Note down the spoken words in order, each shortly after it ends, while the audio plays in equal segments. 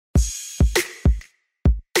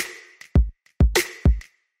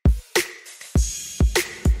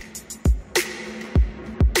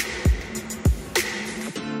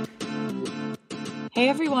Hey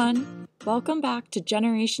everyone, welcome back to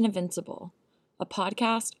Generation Invincible, a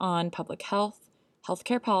podcast on public health,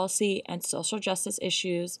 healthcare policy, and social justice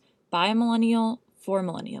issues by a millennial for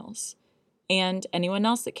millennials, and anyone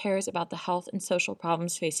else that cares about the health and social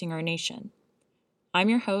problems facing our nation. I'm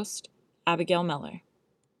your host, Abigail Meller.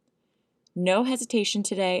 No hesitation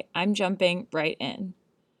today, I'm jumping right in.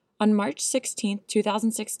 On March 16,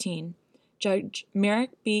 2016, Judge Merrick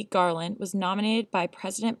B. Garland was nominated by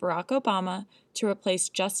President Barack Obama to replace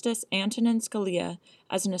Justice Antonin Scalia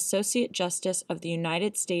as an Associate Justice of the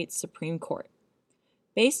United States Supreme Court.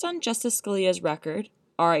 Based on Justice Scalia's record,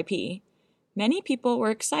 RIP, many people were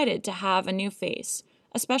excited to have a new face,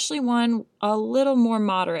 especially one a little more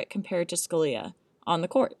moderate compared to Scalia, on the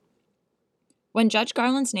court. When Judge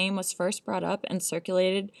Garland's name was first brought up and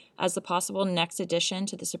circulated as the possible next addition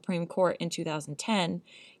to the Supreme Court in 2010,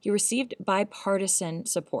 he received bipartisan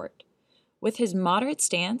support. With his moderate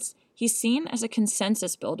stance, he's seen as a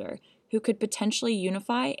consensus builder who could potentially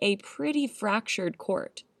unify a pretty fractured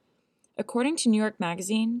court. According to New York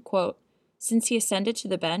Magazine, quote, "Since he ascended to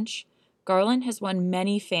the bench, Garland has won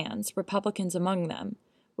many fans, Republicans among them,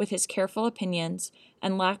 with his careful opinions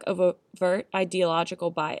and lack of overt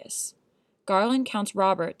ideological bias. Garland counts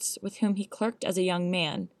Roberts, with whom he clerked as a young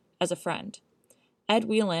man, as a friend. Ed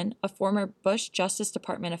Whelan, a former Bush Justice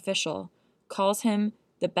Department official, calls him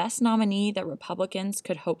the best nominee that Republicans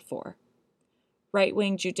could hope for."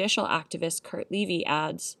 Right-wing judicial activist Kurt Levy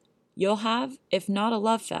adds, "You'll have, if not a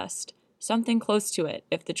love fest, something close to it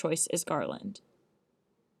if the choice is Garland."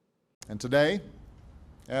 And today,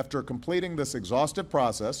 after completing this exhaustive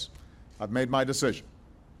process, I've made my decision.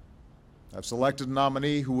 I've selected a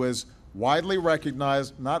nominee who is widely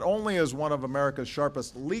recognized not only as one of America's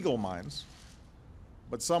sharpest legal minds,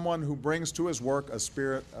 but someone who brings to his work a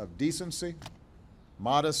spirit of decency,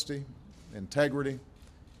 modesty, integrity,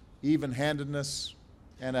 even-handedness,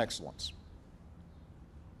 and excellence.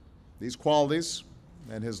 These qualities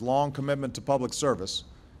and his long commitment to public service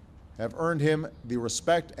have earned him the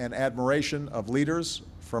respect and admiration of leaders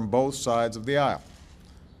from both sides of the aisle.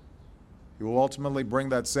 He will ultimately bring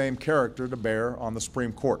that same character to bear on the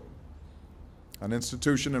Supreme Court, an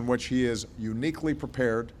institution in which he is uniquely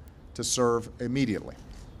prepared to serve immediately.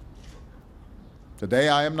 Today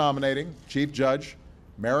I am nominating Chief Judge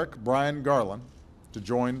Merrick Brian Garland to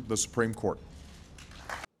join the Supreme Court.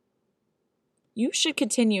 You should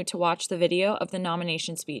continue to watch the video of the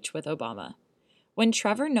nomination speech with Obama. When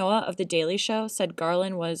Trevor Noah of The Daily Show said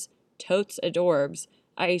Garland was totes adorbs,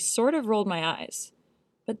 I sort of rolled my eyes.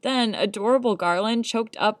 But then adorable Garland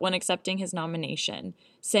choked up when accepting his nomination,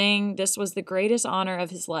 saying this was the greatest honor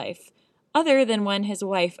of his life, other than when his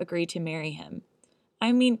wife agreed to marry him.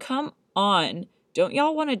 I mean, come on, don't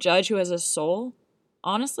y'all want a judge who has a soul?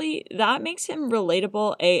 Honestly, that makes him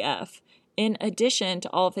relatable AF, in addition to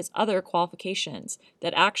all of his other qualifications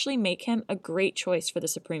that actually make him a great choice for the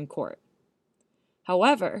Supreme Court.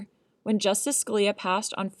 However, when Justice Scalia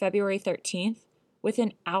passed on February 13th,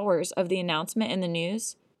 within hours of the announcement in the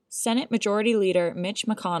news, Senate Majority Leader Mitch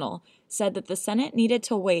McConnell said that the Senate needed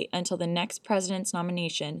to wait until the next president's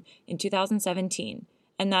nomination in 2017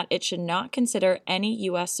 and that it should not consider any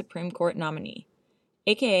U.S. Supreme Court nominee,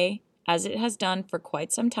 aka, as it has done for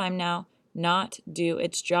quite some time now, not do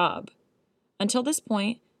its job. Until this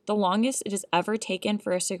point, the longest it has ever taken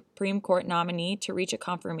for a Supreme Court nominee to reach a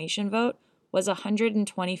confirmation vote was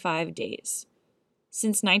 125 days.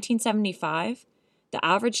 Since 1975, the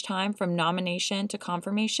average time from nomination to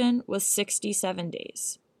confirmation was 67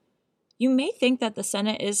 days. You may think that the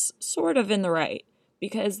Senate is sort of in the right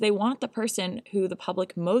because they want the person who the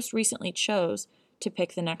public most recently chose to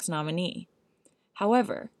pick the next nominee.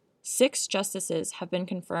 However, 6 justices have been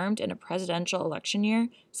confirmed in a presidential election year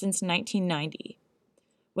since 1990.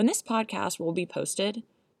 When this podcast will be posted,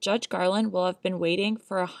 Judge Garland will have been waiting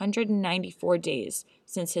for 194 days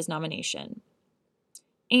since his nomination.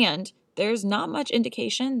 And there's not much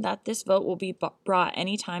indication that this vote will be brought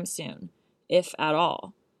anytime soon, if at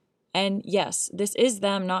all. And yes, this is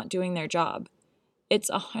them not doing their job. It's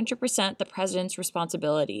 100% the president's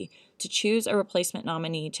responsibility to choose a replacement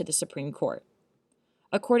nominee to the Supreme Court.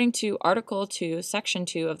 According to Article 2, Section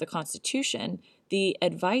 2 of the Constitution, the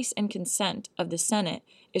advice and consent of the Senate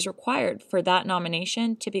is required for that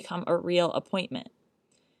nomination to become a real appointment.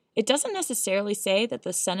 It doesn't necessarily say that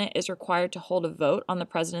the Senate is required to hold a vote on the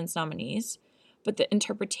president's nominees, but the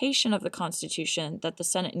interpretation of the Constitution that the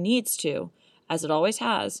Senate needs to, as it always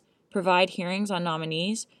has, provide hearings on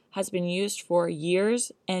nominees has been used for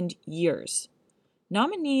years and years.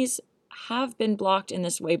 Nominees have been blocked in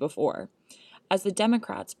this way before. as the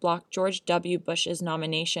Democrats blocked George W. Bush's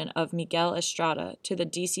nomination of Miguel Estrada to the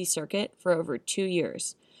D.C. Circuit for over 2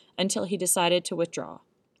 years, until he decided to withdraw.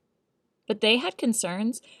 But they had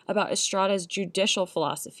concerns about Estrada's judicial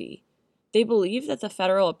philosophy. They believed that the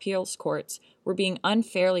federal appeals courts were being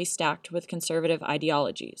unfairly stacked with conservative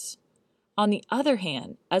ideologies. On the other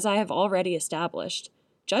hand, as I have already established,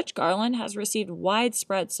 Judge Garland has received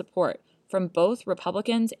widespread support from both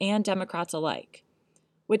Republicans and Democrats alike,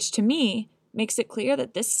 which to me makes it clear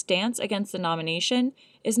that this stance against the nomination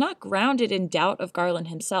is not grounded in doubt of Garland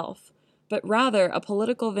himself, but rather a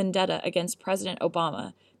political vendetta against President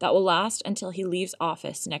Obama that will last until he leaves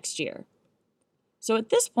office next year. So at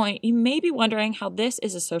this point, you may be wondering how this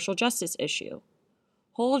is a social justice issue.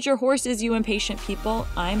 Hold your horses, you impatient people.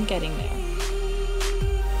 I'm getting there.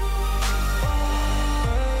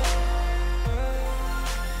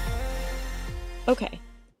 Okay,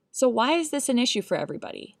 so why is this an issue for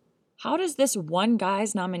everybody? How does this one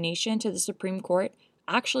guy's nomination to the Supreme Court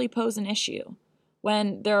actually pose an issue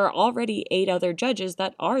when there are already 8 other judges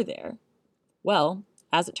that are there? Well,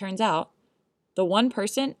 as it turns out, the one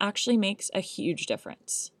person actually makes a huge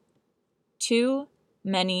difference. Too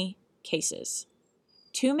many cases.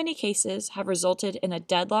 Too many cases have resulted in a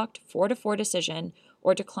deadlocked 4-4 decision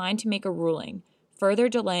or decline to make a ruling, further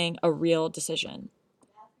delaying a real decision.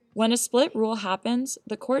 When a split rule happens,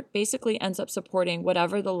 the court basically ends up supporting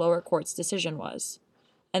whatever the lower court's decision was,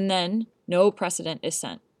 and then no precedent is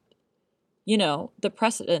set. You know, the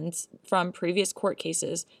precedents from previous court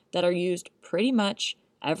cases that are used pretty much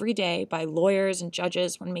every day by lawyers and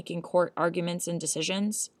judges when making court arguments and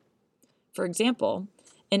decisions. For example,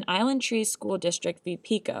 in Island Trees School District v.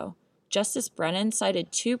 Pico, Justice Brennan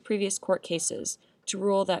cited 2 previous court cases to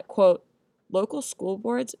rule that, quote, local school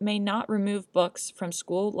boards may not remove books from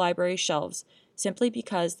school library shelves simply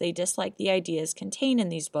because they dislike the ideas contained in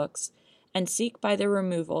these books and seek by their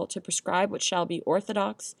removal to prescribe what shall be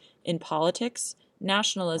orthodox in politics,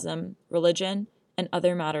 nationalism, religion, and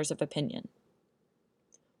other matters of opinion.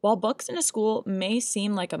 While books in a school may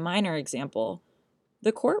seem like a minor example,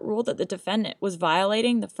 the court ruled that the defendant was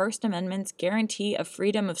violating the First Amendment's guarantee of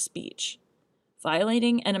freedom of speech.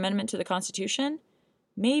 Violating an amendment to the Constitution?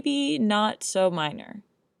 Maybe not so minor.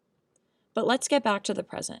 But let's get back to the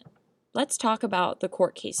present. Let's talk about the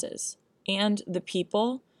court cases and the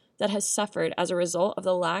people that has suffered as a result of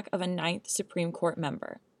the lack of a 9th Supreme Court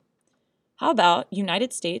member. How about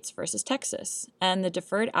United States versus Texas and the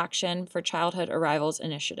Deferred Action for Childhood Arrivals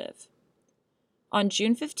Initiative? On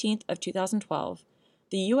June 15th of 2012,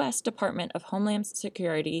 the U.S. Department of Homeland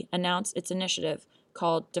Security announced its initiative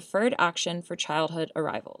called Deferred Action for Childhood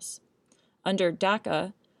Arrivals. Under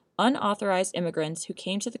DACA, unauthorized immigrants who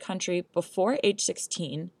came to the country before age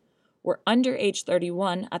 16, were under age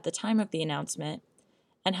 31 at the time of the announcement,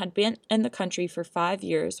 and had been in the country for 5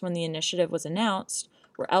 years when the initiative was announced,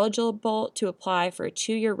 were eligible to apply for a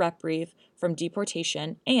 2-year reprieve from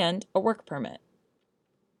deportation and a work permit.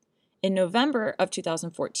 In November of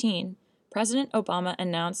 2014, President Obama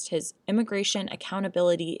announced his Immigration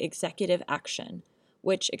Accountability Executive Action,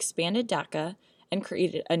 which expanded DACA and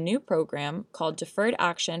created a new program called Deferred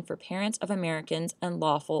Action for Parents of Americans and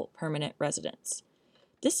Lawful Permanent Residents.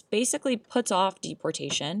 This basically puts off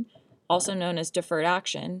deportation, also known as deferred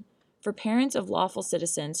action, for parents of lawful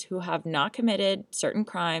citizens who have not committed certain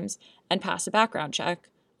crimes and pass a background check,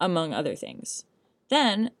 among other things.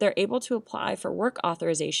 Then they're able to apply for work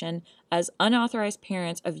authorization as unauthorized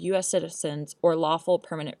parents of U.S. citizens or lawful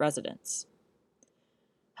permanent residents.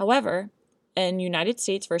 However, in United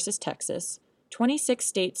States versus Texas, 26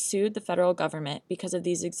 states sued the federal government because of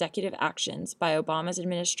these executive actions by Obama's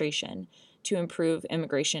administration to improve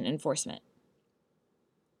immigration enforcement.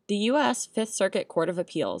 The U.S. Fifth Circuit Court of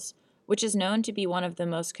Appeals, which is known to be one of the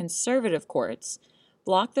most conservative courts,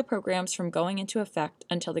 blocked the programs from going into effect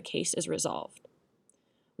until the case is resolved.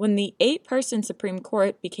 When the 8-person Supreme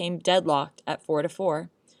Court became deadlocked at 4-4,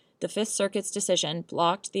 the Fifth Circuit's decision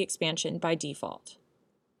blocked the expansion by default.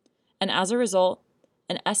 And as a result,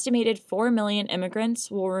 an estimated 4 million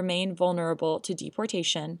immigrants will remain vulnerable to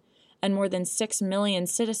deportation, and more than 6 million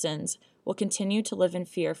citizens will continue to live in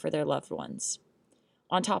fear for their loved ones.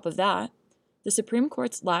 On top of that, the Supreme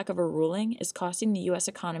Court's lack of a ruling is costing the U.S.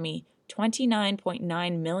 economy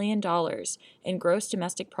 $29.9 million in gross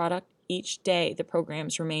domestic product each day the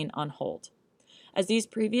programs remain on hold, as these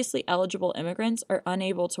previously eligible immigrants are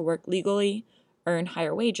unable to work legally, earn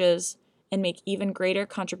higher wages, and make even greater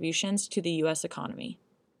contributions to the U.S. economy.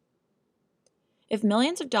 If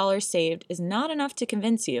millions of dollars saved is not enough to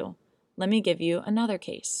convince you, let me give you another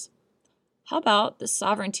case. How about the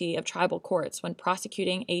sovereignty of tribal courts when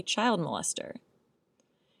prosecuting a child molester?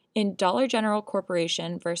 In Dollar General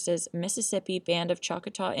Corporation versus Mississippi Band of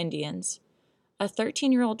Choctaw Indians, a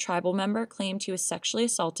 13-year-old tribal member claimed he was sexually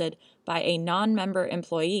assaulted by a non-member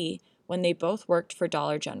employee when they both worked for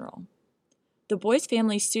Dollar General. The boy's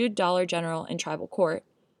family sued Dollar General in tribal court,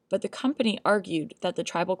 but the company argued that the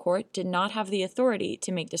tribal court did not have the authority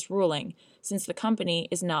to make this ruling since the company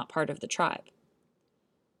is not part of the tribe.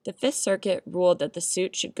 The Fifth Circuit ruled that the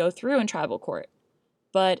suit should go through in tribal court,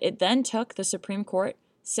 but it then took the Supreme Court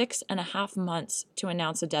 6.5 months to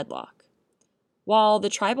announce a deadlock. While the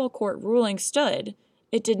tribal court ruling stood,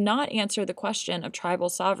 it did not answer the question of tribal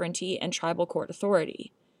sovereignty and tribal court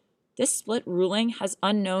authority. This split ruling has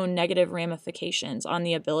unknown negative ramifications on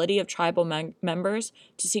the ability of tribal members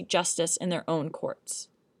to seek justice in their own courts.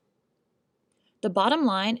 The bottom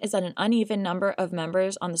line is that an uneven number of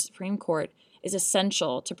members on the Supreme Court is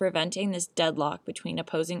essential to preventing this deadlock between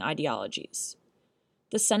opposing ideologies.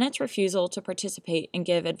 The Senate's refusal to participate and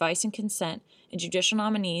give advice and consent in judicial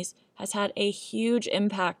nominees has had a huge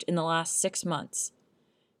impact in the last 6 months.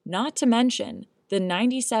 Not to mention the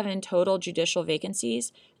 97 total judicial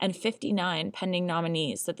vacancies and 59 pending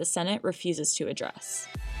nominees that the Senate refuses to address.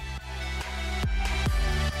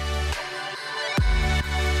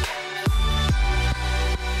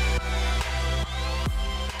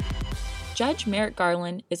 Judge Merrick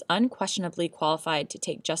Garland is unquestionably qualified to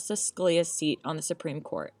take Justice Scalia's seat on the Supreme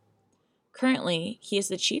Court. Currently, he is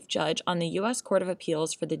the chief judge on the U.S. Court of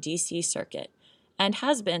Appeals for the D.C. Circuit, and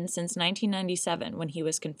has been since 1997 when he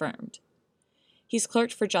was confirmed. He's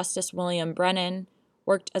clerked for Justice William Brennan,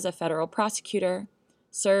 worked as a federal prosecutor,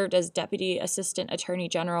 served as Deputy Assistant Attorney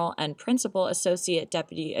General and Principal Associate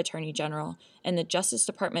Deputy Attorney General in the Justice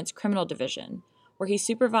Department's Criminal Division, where he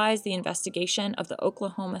supervised the investigation of the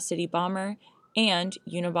Oklahoma City bomber and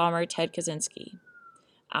Unabomber Ted Kaczynski.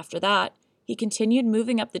 After that, he continued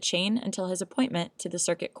moving up the chain until his appointment to the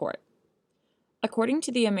Circuit Court. According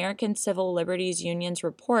to the American Civil Liberties Union's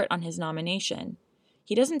report on his nomination,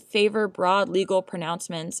 he doesn't favor broad legal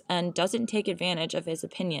pronouncements and doesn't take advantage of his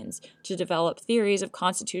opinions to develop theories of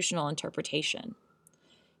constitutional interpretation.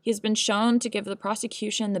 He has been shown to give the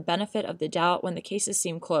prosecution the benefit of the doubt when the cases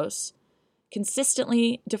seem close,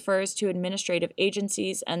 consistently defers to administrative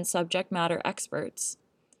agencies and subject matter experts,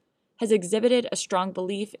 has exhibited a strong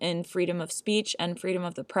belief in freedom of speech and freedom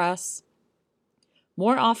of the press,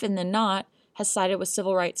 more often than not has sided with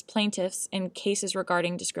civil rights plaintiffs in cases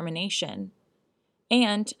regarding discrimination,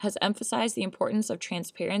 and has emphasized the importance of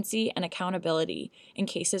transparency and accountability in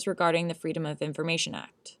cases regarding the Freedom of Information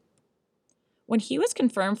Act. When he was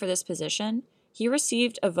confirmed for this position, he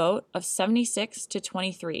received a vote of 76 to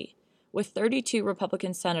 23, with 32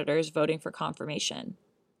 Republican senators voting for confirmation.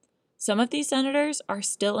 Some of these senators are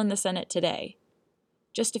still in the Senate today.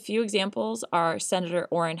 Just a few examples are Senator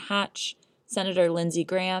Orrin Hatch, Senator Lindsey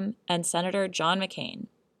Graham, and Senator John McCain.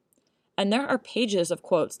 And there are pages of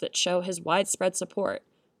quotes that show his widespread support,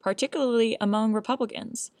 particularly among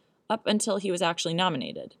Republicans, up until he was actually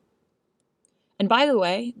nominated. And by the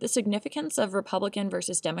way, the significance of Republican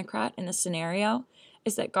versus Democrat in this scenario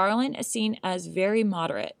is that Garland is seen as very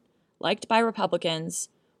moderate, liked by Republicans,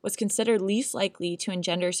 was considered least likely to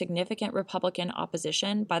engender significant Republican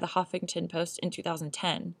opposition by the Huffington Post in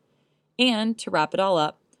 2010, and, to wrap it all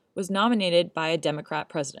up, was nominated by a Democrat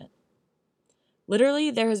president. Literally,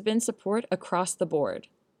 there has been support across the board.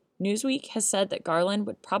 Newsweek has said that Garland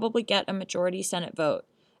would probably get a majority Senate vote,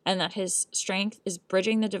 and that his strength is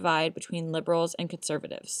bridging the divide between liberals and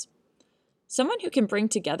conservatives. Someone who can bring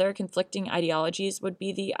together conflicting ideologies would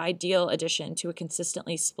be the ideal addition to a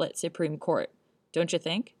consistently split Supreme Court, don't you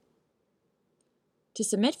think? To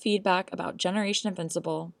submit feedback about Generation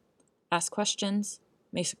Invincible, ask questions,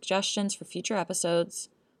 make suggestions for future episodes,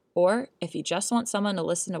 or if you just want someone to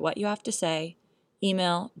listen to what you have to say,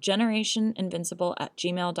 email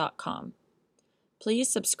generationinvincible@gmail.com. Please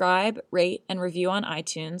subscribe, rate, and review on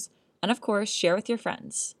iTunes, and of course, share with your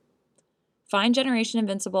friends. Find Generation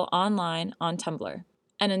Invincible online on Tumblr.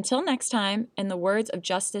 And until next time, in the words of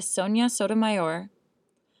Justice Sonia Sotomayor,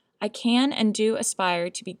 I can and do aspire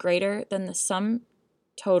to be greater than the sum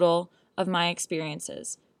total of my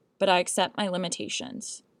experiences, but I accept my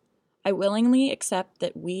limitations. I willingly accept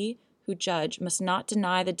that we who judge must not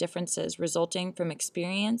deny the differences resulting from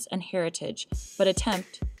experience and heritage, but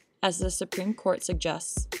attempt, as the Supreme Court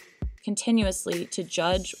suggests, continuously to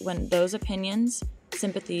judge when those opinions,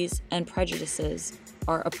 sympathies, and prejudices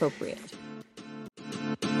are appropriate.